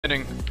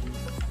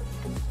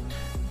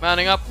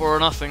Manning up or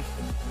nothing.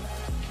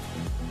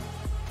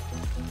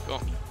 Go.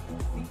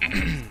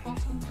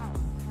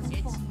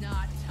 It's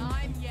not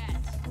time yet.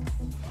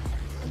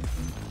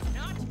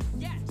 Not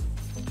yet.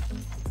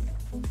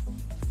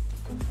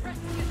 Press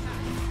the attack.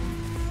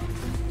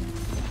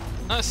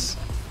 Nice.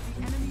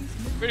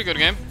 Pretty good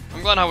game.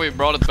 I'm glad how we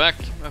brought it back.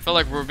 I felt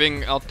like we were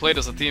being outplayed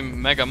as a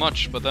team mega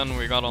much, but then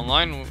we got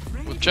online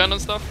with Chen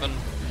and stuff and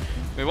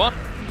we won.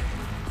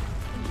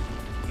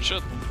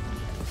 Shit.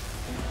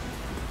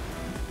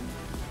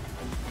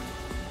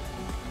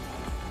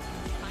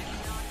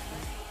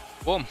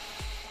 Boom.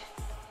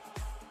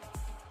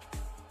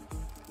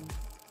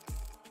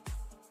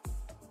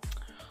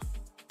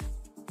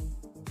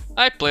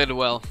 I played it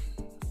well.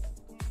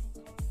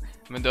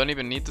 I mean, don't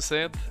even need to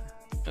say it.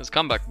 It's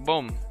comeback.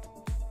 Boom.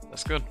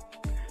 That's good.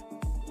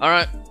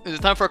 Alright, is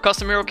it time for a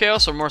custom hero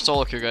chaos or more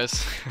solo queue,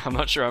 guys? I'm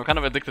not sure. I'm kind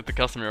of addicted to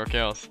custom hero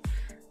chaos.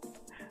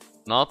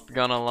 Not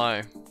gonna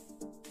lie.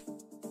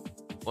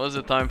 What is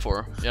it time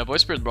for? Yeah, Boy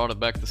Spirit brought it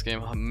back this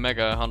game,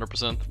 mega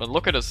 100%. But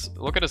look at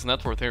his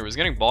net worth here. He's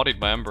getting bodied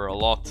by Ember a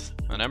lot,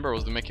 and Ember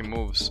was making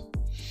moves.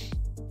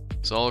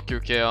 Solo queue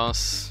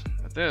chaos.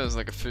 I think it was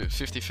like a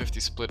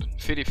 50-50 split,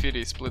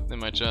 50-50 split in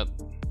my chat.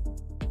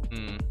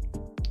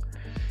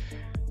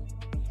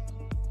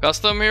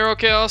 Custom hero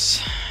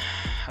chaos.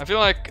 I feel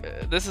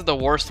like this is the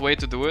worst way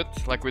to do it.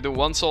 Like we do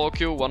one solo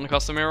queue, one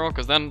custom hero,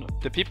 because then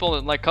the people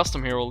that like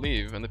custom hero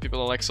leave, and the people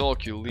that like solo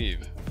queue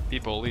leave.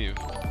 People leave.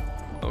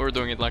 But we're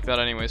doing it like that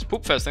anyways.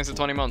 Poopfest, thanks to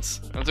 20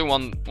 months. I'll do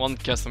one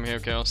custom hero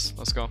chaos.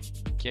 Let's go.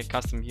 Yeah,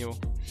 custom hero.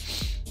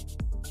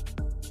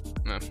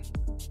 Yeah.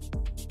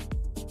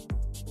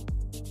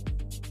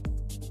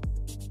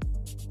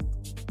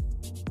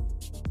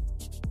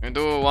 And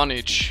do one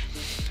each.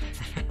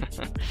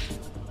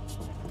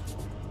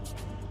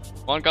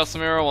 One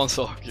custom hero, one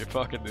solo queue.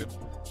 Fuck it, dude.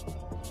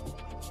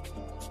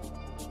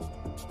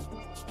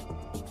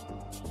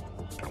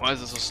 Why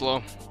is it so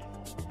slow?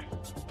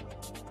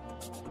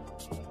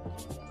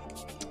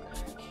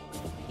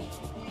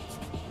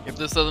 If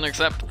this doesn't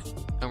accept,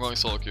 I'm going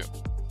solo queue.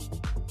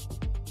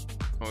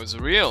 Oh, it's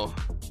real.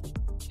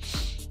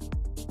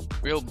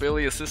 Real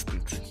Billy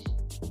assistant.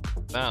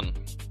 Dan.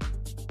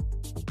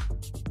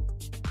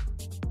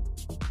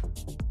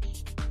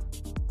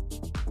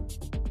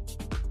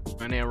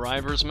 Any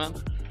arrivers, man?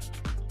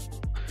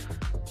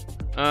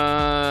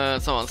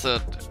 Someone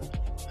said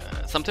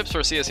some tips for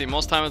CSE.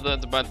 Most time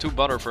to buy 2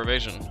 butter for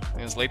evasion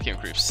against late game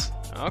creeps.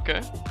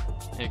 Okay.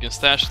 You can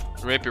stash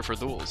rapier for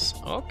duels.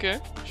 Okay,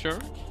 sure.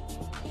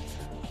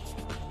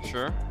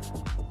 Sure.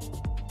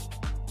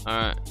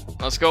 Alright,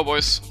 let's go,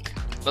 boys.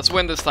 Let's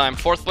win this time.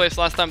 4th place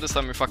last time, this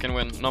time we fucking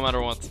win, no matter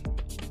what.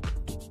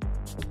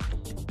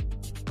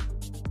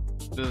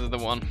 This is the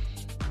one.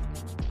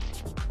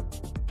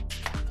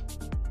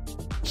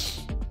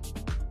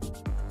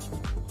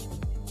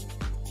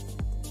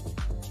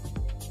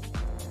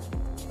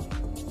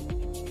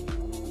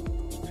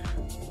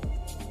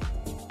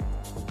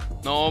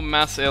 No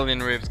mass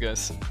alien raves,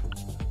 guys.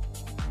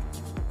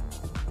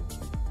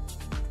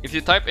 If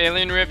you type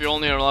alien rave, you're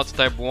only allowed to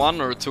type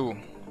 1 or 2,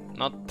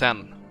 not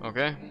 10,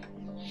 okay?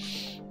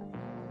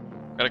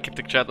 Gotta keep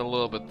the chat a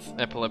little bit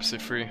epilepsy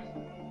free.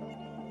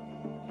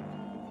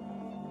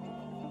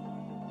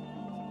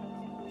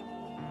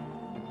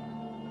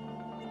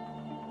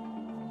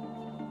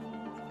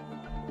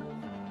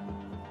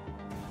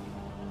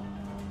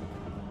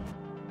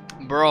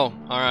 Bro,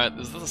 alright,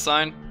 is this a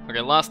sign?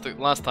 Okay,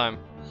 last time.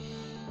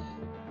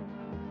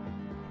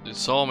 There's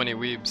so many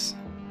weebs.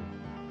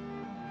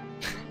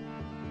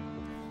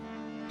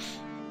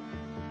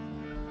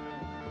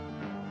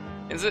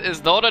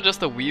 Is Dota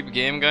just a weeb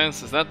game,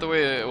 guys? Is that the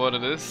way what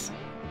it is?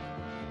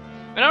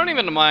 I mean, I don't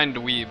even mind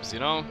weebs, you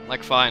know?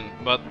 Like, fine,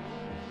 but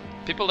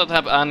people that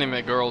have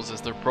anime girls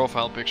as their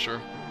profile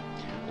picture.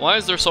 Why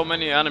is there so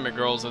many anime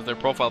girls as their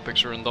profile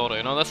picture in Dota,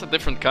 you know? That's a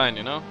different kind,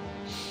 you know?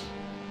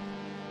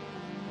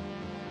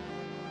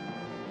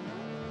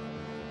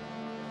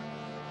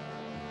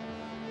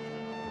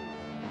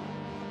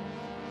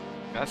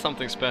 That's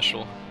something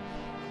special.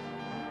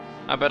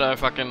 I bet I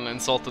fucking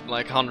insulted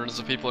like hundreds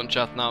of people in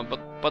chat now,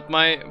 but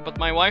my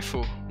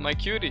waifu, my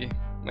cutie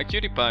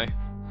pie.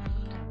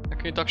 How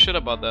can you talk shit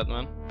about that,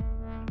 man?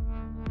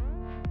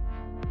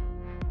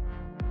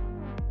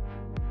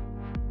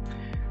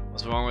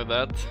 What's wrong with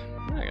that?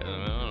 I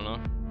don't know.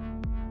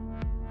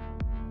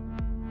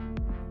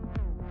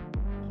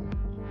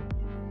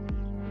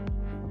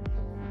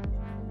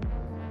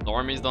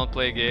 Normies don't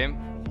play a game.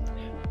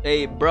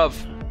 Hey, bruv.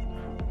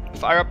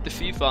 Fire up the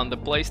FIFA on the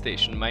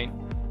PlayStation, man.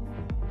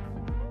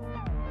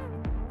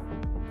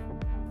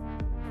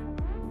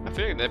 I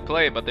feel like they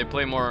play, but they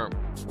play more.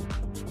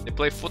 They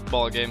play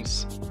football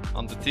games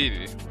on the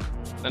TV.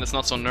 Then it's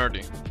not so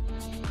nerdy.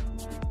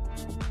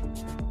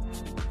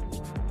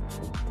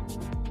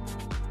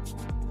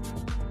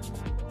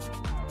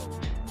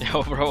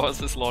 Yo, bro, what's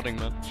this loading,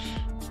 man?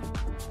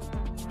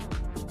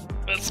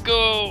 Let's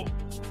go!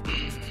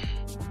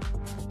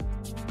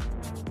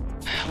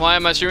 Why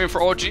am I streaming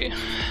for OG?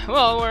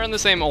 well, we're in the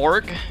same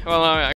org. Well,